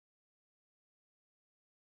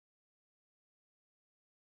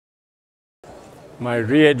My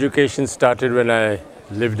re-education started when I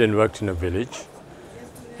lived and worked in a village,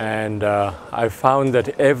 and I found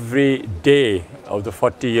that every day of the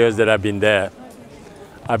 40 years that I've been there,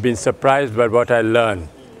 I've been surprised by what I learn,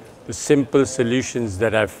 the simple solutions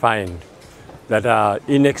that I find that are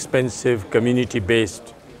inexpensive,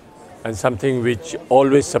 community-based, and something which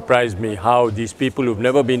always surprised me, how these people who've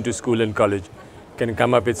never been to school and college can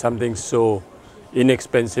come up with something so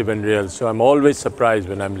inexpensive and real. So I'm always surprised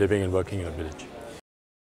when I'm living and working in a village.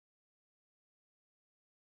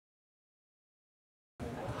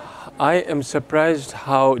 I am surprised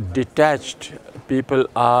how detached people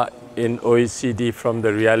are in OECD from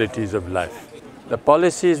the realities of life. The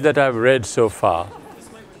policies that I've read so far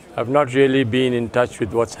have not really been in touch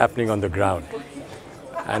with what's happening on the ground.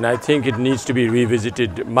 And I think it needs to be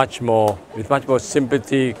revisited much more, with much more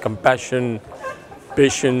sympathy, compassion,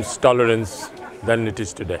 patience, tolerance than it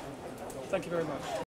is today. Thank you very much.